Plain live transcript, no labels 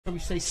we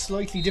say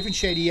slightly different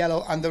shade of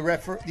yellow, and the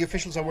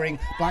officials are wearing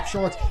black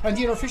shorts. And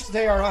the other officials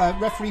today are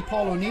referee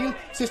Paul O'Neill,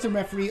 assistant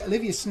referee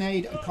Olivia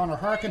Sneyd and Conor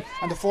Harkin,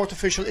 and the fourth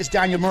official is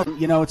Daniel Murphy.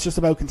 You know, it's just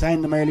about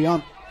containing them early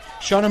on.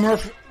 Shauna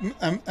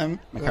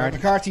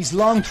McCarthy's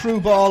long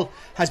through ball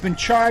has been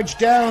charged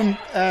down.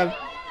 An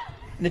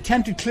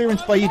attempted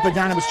clearance by Eve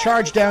Badana was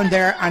charged down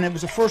there, and it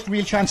was the first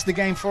real chance of the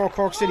game for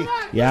Cork City.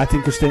 Yeah, I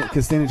think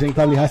Christina Jing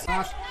probably has.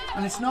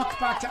 And it's knocked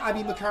back to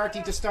Abby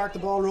McCarthy to start the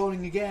ball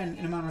rolling again,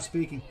 in a manner of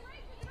speaking.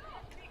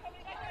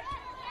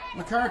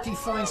 McCarthy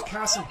finds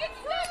Casson.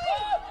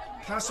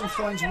 Casson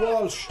finds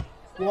Walsh.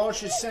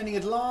 Walsh is sending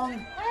it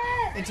long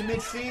into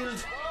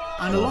midfield,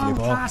 and a long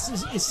pass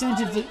is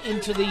sent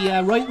into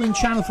the right wing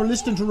channel for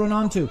Liston to run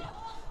onto.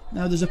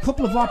 Now there's a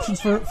couple of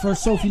options for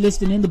Sophie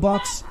Liston in the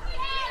box.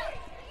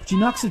 She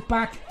knocks it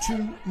back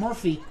to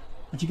Murphy,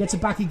 and she gets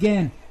it back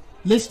again.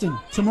 Liston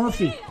to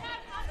Murphy.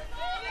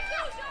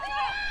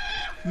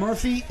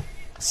 Murphy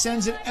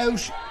sends it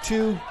out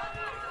to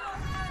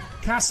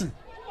Casson.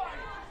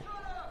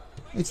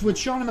 It's with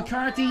Shauna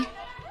McCarthy,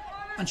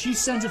 and she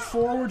sends it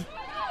forward.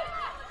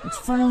 It's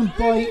found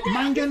by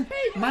Mangan.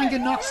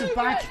 Mangan knocks it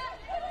back.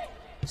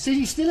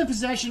 City still in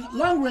possession,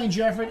 long range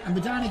effort, and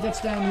Badana gets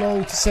down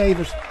low to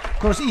save it. Of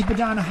course, Eve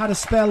Badana had a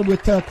spell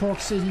with Cork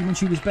City when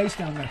she was based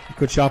down there.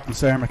 Good shot from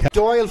Sarah McCann.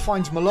 Doyle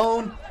finds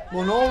Malone.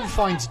 Malone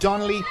finds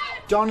Donnelly.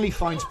 Donnelly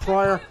finds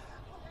Pryor.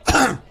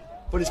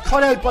 But it's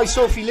cut out by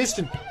Sophie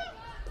Liston.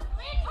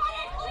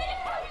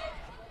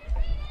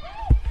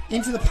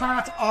 Into the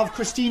path of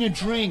Christina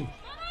Dring.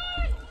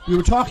 We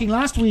were talking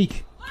last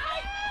week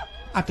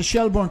at the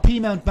Shelbourne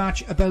Peamount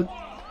match about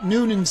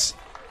Noonan's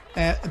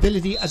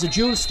ability as a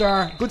dual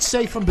star. Good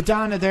save from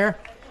Badana there,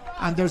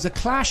 and there's a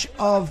clash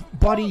of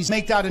bodies.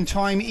 Make that in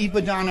time. Eve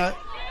Badana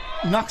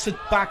knocks it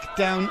back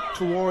down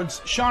towards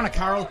Shauna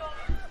Carroll.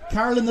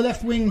 Carroll in the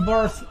left wing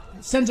berth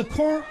sends a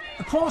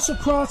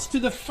cross to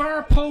the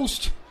far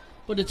post,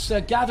 but it's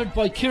gathered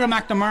by Ciara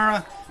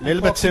McNamara. A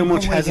little bit too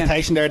much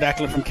hesitation there,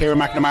 Declan, from Ciara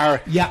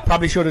McNamara. Yeah,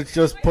 probably should have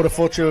just put a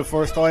foot through it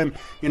first time.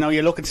 You know,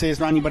 you look and see is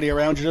there anybody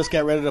around, you just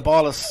get rid of the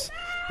ball.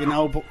 You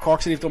know, but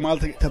Cork City have done well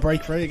to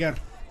break free again.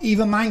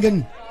 Eva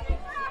Mangan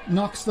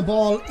knocks the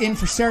ball in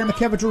for Sarah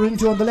McKevitt to run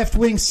into on the left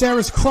wing.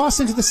 Sarah's cross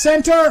into the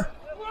centre.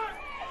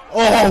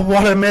 Oh,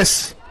 what a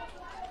miss.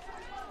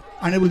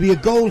 And it will be a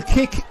goal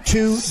kick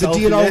to the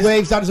DLR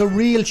Waves. That is a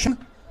real chance.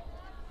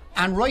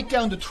 And right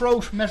down the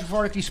throat,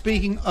 metaphorically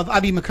speaking, of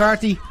Abby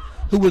McCarthy,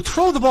 who will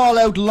throw the ball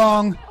out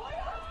long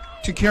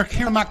to Ciara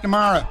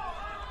McNamara.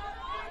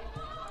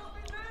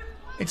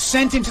 It's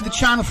sent into the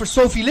channel for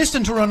Sophie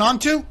Liston to run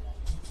onto.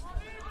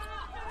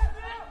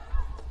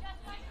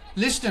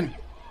 Liston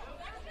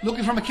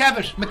looking for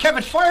McKevitt.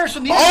 McKevitt fires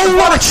from the oh,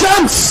 what a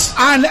chance!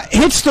 And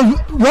hits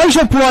the right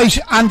upright,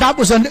 and that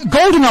was a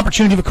golden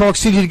opportunity for Cork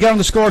City to get on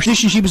the score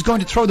position. She was going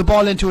to throw the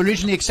ball into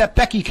originally, except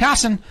Becky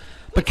Casson,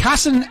 but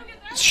Casson's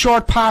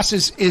short pass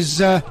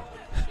is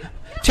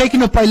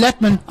taken up by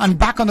Letman and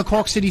back on the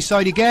Cork City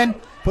side again.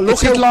 But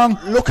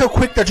look how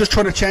quick they're just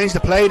trying to change the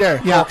play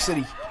there. Yeah. Cork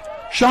City.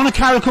 Shauna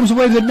Carroll comes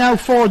away with it now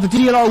for the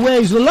DLR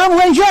Waves. The long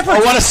range effort.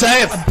 Oh, what a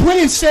save! A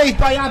brilliant save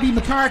by Abby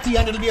McCarthy,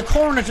 and it'll be a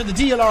corner to the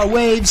DLR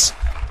Waves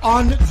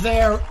on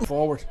their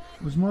forward.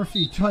 Was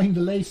Murphy tying the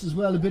lace as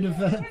well? A bit of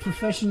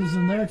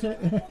professionalism there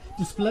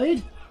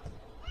displayed.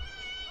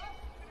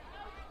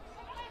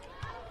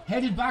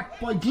 Headed back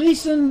by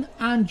Gleeson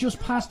and just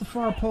past the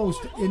far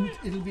post.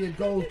 It'll be a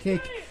goal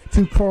kick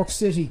to Cork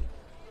City.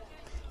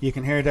 You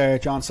can hear there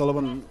John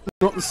Sullivan.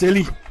 Nothing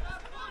silly.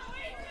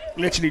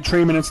 Literally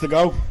 3 minutes to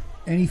go.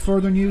 Any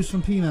further news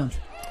from Peamount?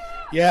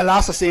 Yeah,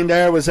 last I seen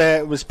there was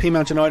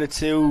Peamount United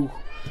 2,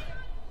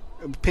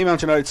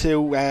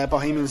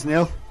 Bohemians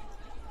 0.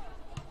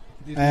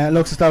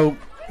 Looks as though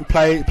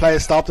play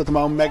is stopped at the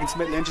moment. Megan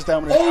Smith-Lynch is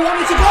down with it. Oh,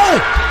 and it's a goal!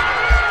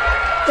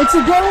 It's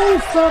a goal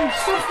from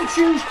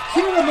substitute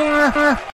Ciara Maher.